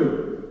good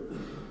fruit.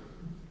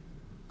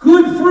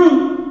 Good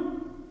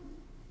fruit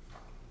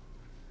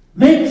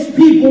makes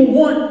people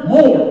want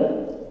more.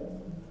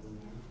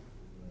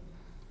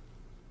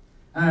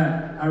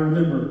 I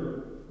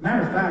remember,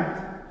 matter of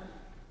fact,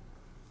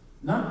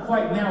 not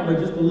quite now, but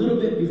just a little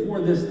bit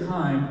before this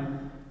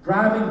time,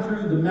 driving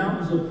through the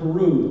mountains of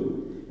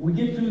Peru. We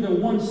get through the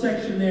one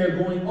section there,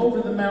 going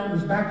over the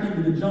mountains back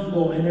into the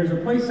jungle, and there's a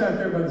place out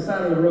there by the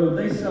side of the road.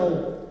 They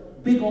sell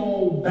big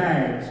old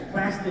bags,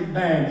 plastic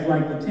bags,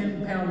 like the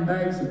 10-pound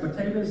bags of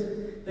potatoes.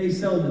 They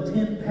sell the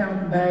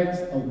 10-pound bags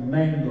of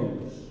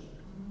mangoes.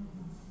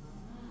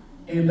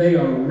 And they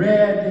are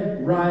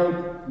red,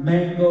 ripe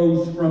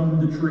mangoes from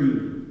the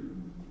tree.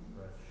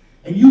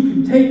 And you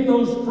can take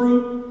those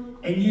fruit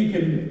and you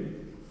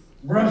can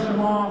brush them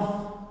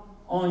off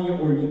on you,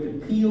 or you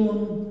can peel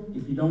them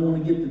if you don't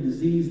want to get the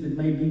disease that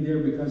may be there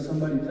because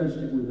somebody touched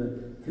it with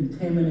a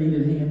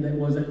contaminated hand that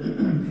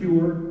wasn't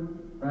pure,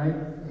 right?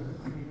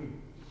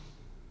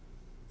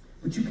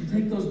 But you can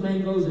take those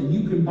mangoes and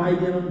you can bite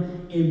in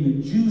them, and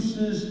the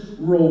juices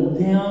roll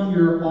down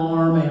your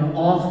arm and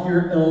off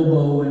your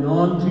elbow and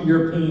onto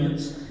your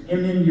pants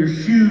and then your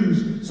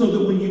shoes, so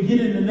that when you get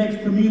in the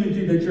next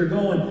community that you're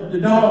going, the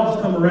dogs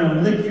come around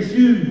and lick your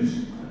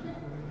shoes.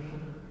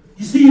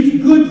 You see,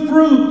 it's good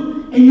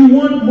fruit, and you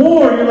want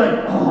more. You're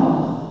like,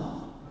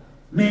 oh,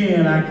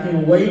 man, I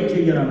can't wait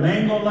to get a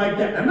mango like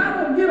that. And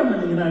I don't get them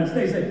in the United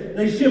States.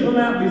 They ship them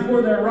out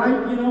before they're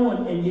ripe,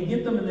 and you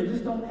get them, and they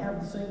just don't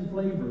have the same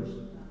flavors.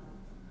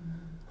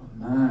 But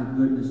my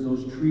goodness,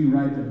 those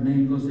tree-ripened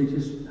mangoes, you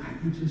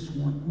just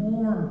want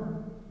more.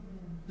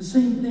 The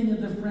same thing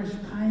with the fresh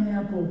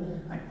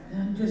pineapple.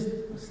 I'm just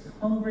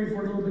hungry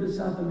for a little bit of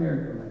South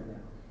America right now.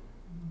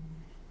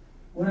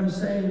 What I'm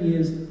saying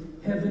is,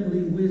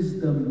 heavenly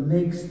wisdom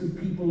makes the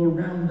people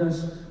around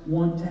us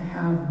want to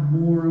have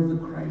more of the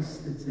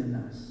Christ that's in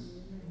us.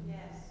 Yes.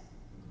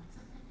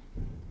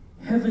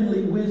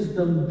 Heavenly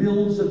wisdom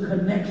builds a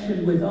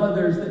connection with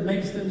others that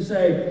makes them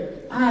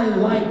say, I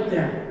like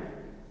that.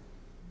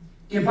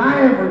 If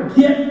I ever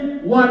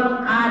get what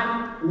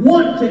I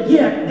want to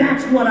get,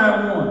 that's what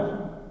I want.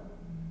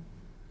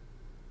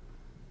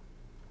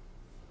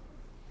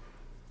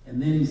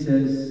 And then he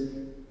says,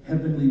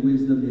 heavenly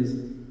wisdom is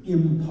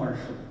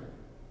impartial.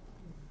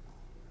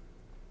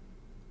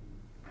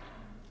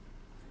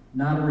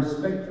 Not a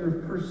respecter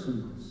of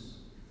persons.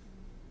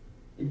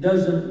 It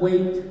doesn't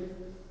weight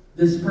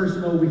this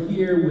person over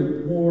here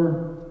with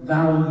more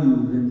value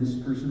than this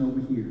person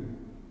over here.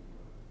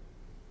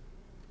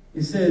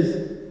 It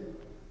says,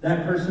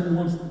 that person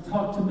wants to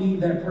talk to me,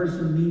 that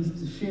person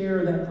needs to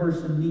share, that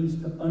person needs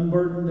to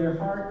unburden their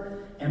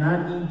heart, and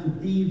I need to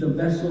be the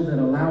vessel that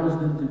allows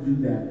them to do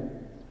that.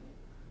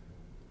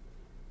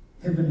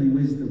 Heavenly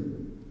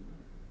wisdom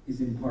is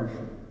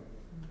impartial.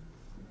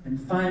 And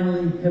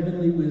finally,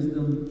 heavenly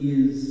wisdom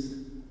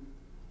is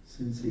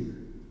sincere.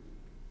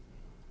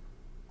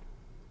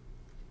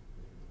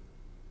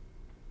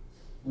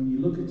 When you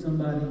look at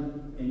somebody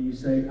and you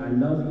say, I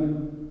love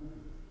you,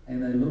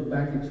 and they look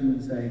back at you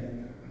and say,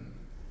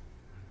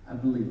 I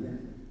believe that.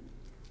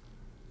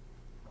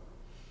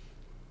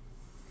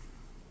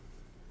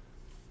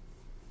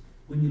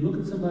 When you look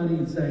at somebody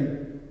and say,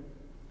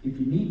 if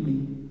you need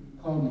me,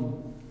 call me,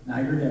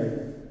 night or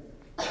day.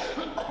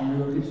 And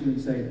they look at you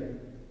and say,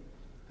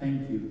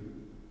 thank you.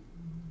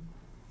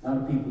 A lot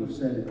of people have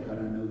said it, but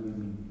I know you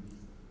mean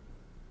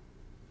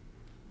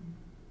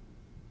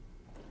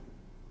it.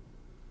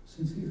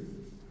 Sincere.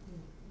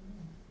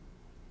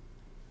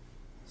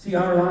 See,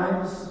 our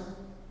lives,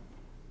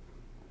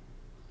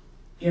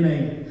 in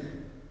a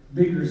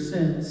bigger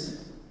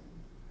sense,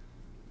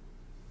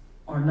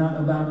 are not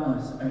about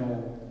us at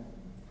all.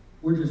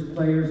 We're just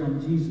players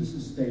on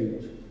Jesus'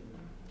 stage.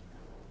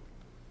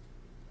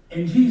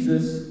 And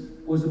Jesus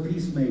was a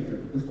peacemaker.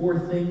 The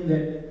fourth thing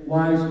that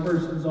wise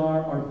persons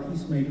are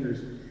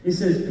peacemakers. It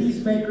says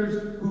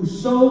peacemakers who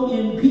sow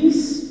in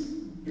peace,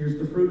 here's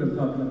the fruit I'm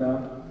talking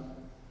about,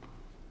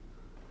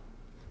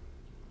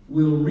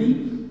 will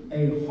reap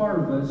a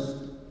harvest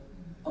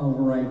of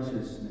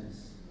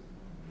righteousness.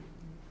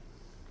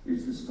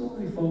 Here's the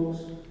story, folks.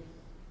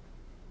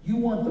 You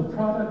want the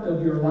product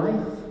of your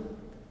life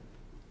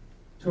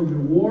to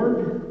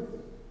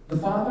reward the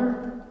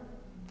Father?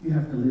 You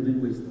have to live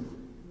in wisdom.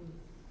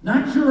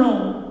 Not your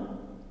own.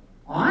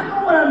 I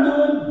know what I'm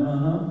doing.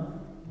 Uh-huh.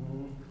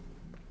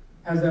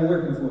 How's that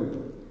working for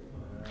you?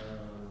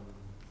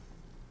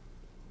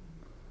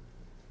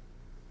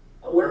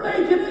 We're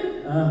making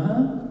it.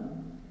 Uh-huh.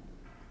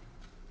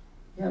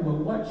 Yeah, but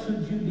what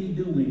should you be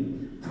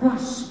doing?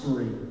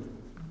 Prospering.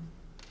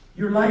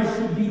 Your life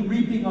should be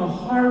reaping a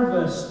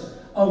harvest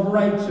of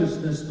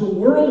righteousness. The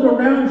world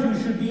around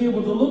you should be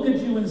able to look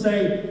at you and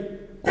say,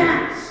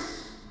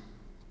 that's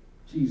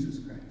Jesus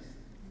Christ.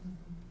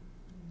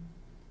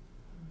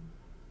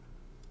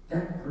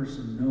 That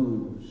person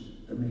knows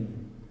the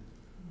man.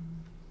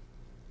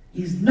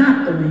 He's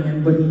not the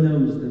man, but he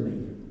knows the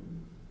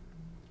man.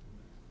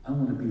 I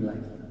want to be like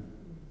him.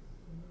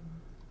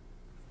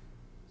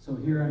 So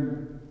here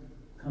I'm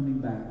coming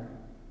back.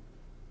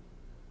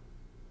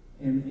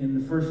 And in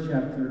the first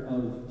chapter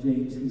of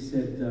James, he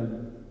said,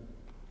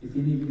 if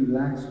any of you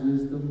lacks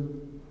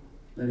wisdom,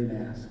 let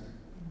him ask.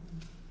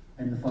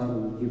 And the Father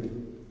will give it.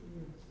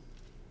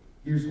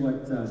 Here's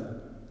what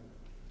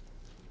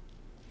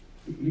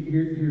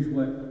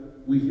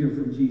we hear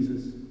from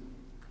Jesus.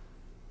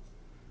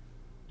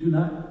 Do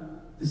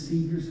not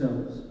deceive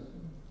yourselves.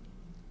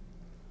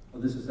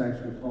 Well, this is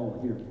actually Paul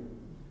here.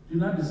 Do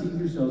not deceive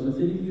yourselves. If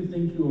any of you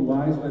think you are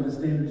wise by the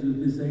standards of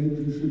this age,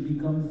 you should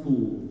become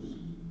fools,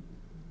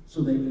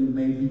 so that you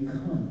may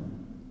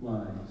become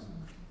wise.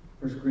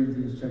 1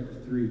 Corinthians chapter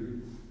 3.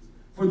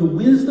 For the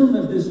wisdom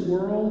of this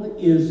world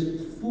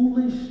is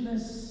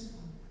foolishness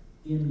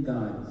in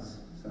God's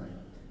sight.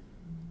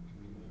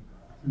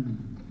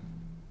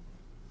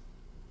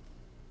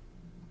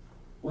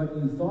 What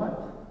you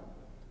thought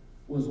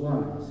was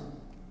wise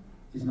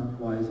is not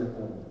wise at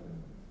all.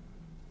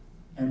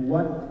 And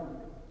what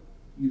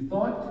you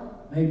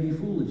thought may be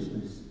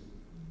foolishness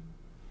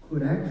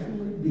could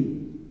actually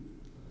be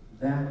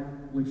that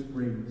which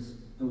brings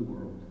the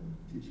world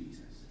to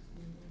Jesus.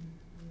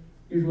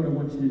 Here's what I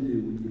want you to do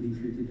when you leave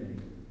here today.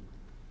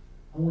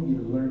 I want you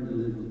to learn to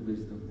live with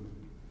wisdom.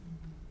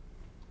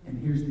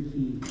 And here's the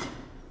key.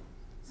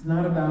 It's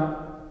not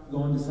about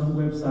going to some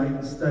website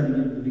and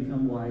studying to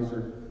become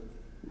wiser.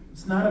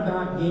 It's not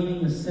about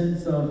gaining a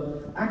sense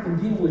of, I can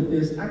deal with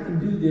this, I can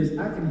do this,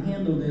 I can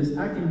handle this,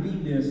 I can be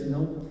this.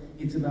 No,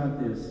 it's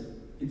about this.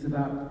 It's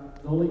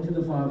about going to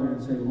the Father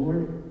and say,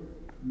 Lord,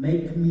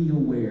 make me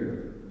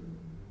aware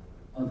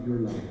of your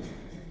love.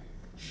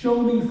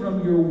 Show me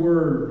from your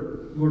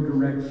word your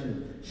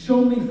direction.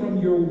 Show me from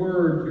your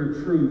word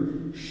your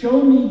truth.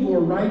 Show me your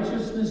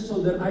righteousness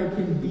so that I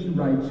can be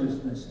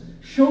righteousness.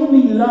 Show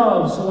me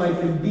love so I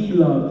can be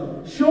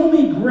love. Show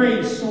me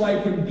grace so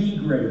I can be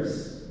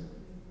grace.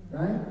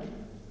 Right?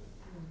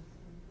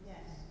 Yes.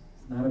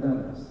 It's not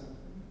about us.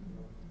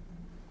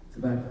 It's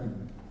about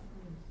Him.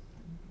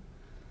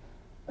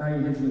 Bow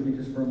your heads with me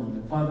just for a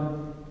moment. Father,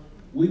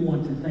 we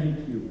want to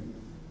thank you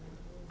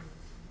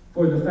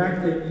for the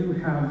fact that you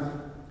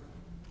have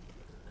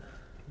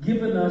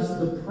given us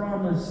the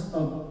promise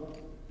of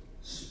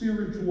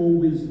spiritual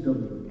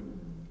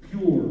wisdom,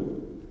 pure,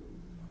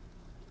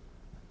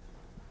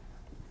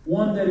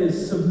 one that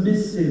is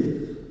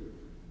submissive,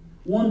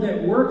 one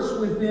that works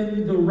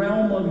within the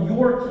realm of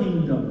your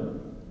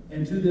kingdom,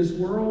 and to this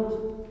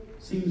world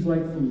seems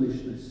like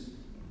foolishness,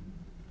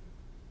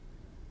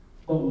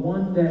 but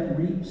one that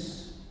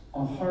reaps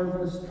a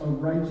harvest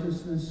of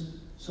righteousness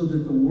so that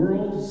the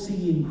world,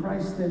 seeing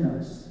Christ in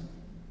us,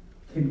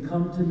 can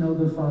come to know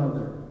the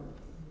Father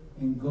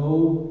and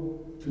go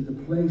to the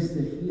place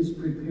that He has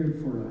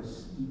prepared for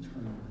us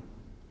eternally.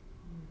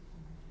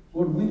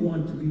 Lord, we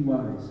want to be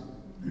wise.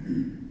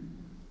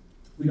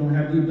 We don't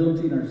have the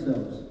ability in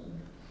ourselves,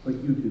 but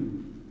you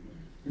do.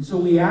 And so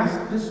we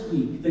ask this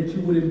week that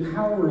you would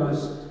empower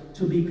us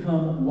to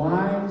become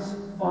wise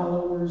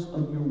followers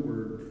of your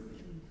word.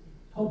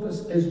 Help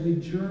us as we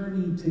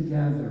journey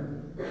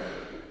together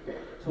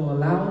to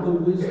allow the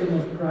wisdom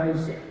of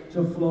Christ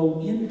to flow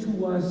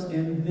into us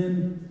and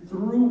then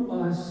through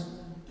us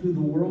to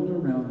the world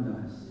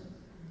around us.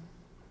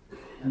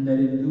 And that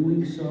in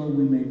doing so,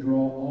 we may draw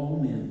all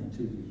men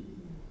to you.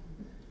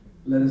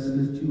 Let us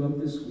lift you up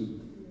this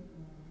week.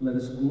 Let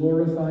us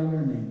glorify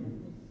your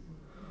name.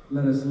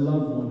 Let us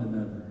love one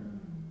another.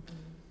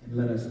 And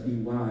let us be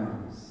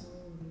wise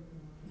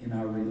in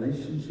our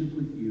relationship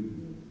with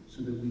you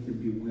so that we can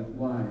be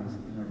wise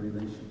in our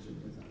relationship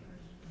with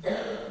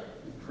others.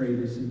 We pray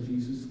this in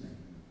Jesus' name.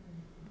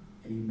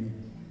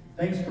 Amen.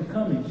 Thanks for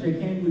coming. Shake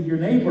hands with your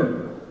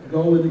neighbor.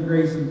 Go with the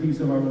grace and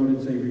peace of our Lord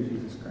and Savior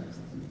Jesus Christ.